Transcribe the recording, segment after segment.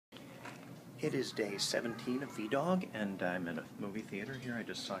It is day 17 of VEDAug, and I'm in a movie theater here. I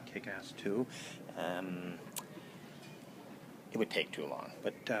just saw Kick-Ass 2. It would take too long,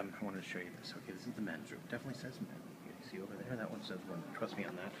 but I wanted to show you this. Okay, this is the men's room. Definitely says men. You see over there? That one says women. Trust me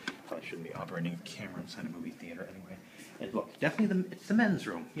on that. Probably shouldn't be operating a camera inside a movie theater anyway. And look, definitely it's the men's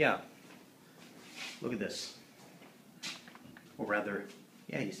room. Yeah. Look at this. Or rather,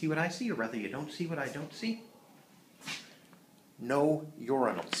 yeah, you see what I see, or rather you don't see what I don't see? No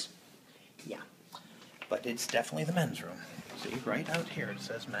urinals. Yeah, but it's definitely the men's room. See, right out here it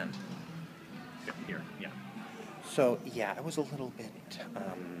says men. Here, yeah. So, yeah, I was a little bit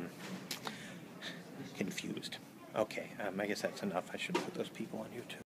confused. Okay, I guess that's enough. I should put those people on YouTube.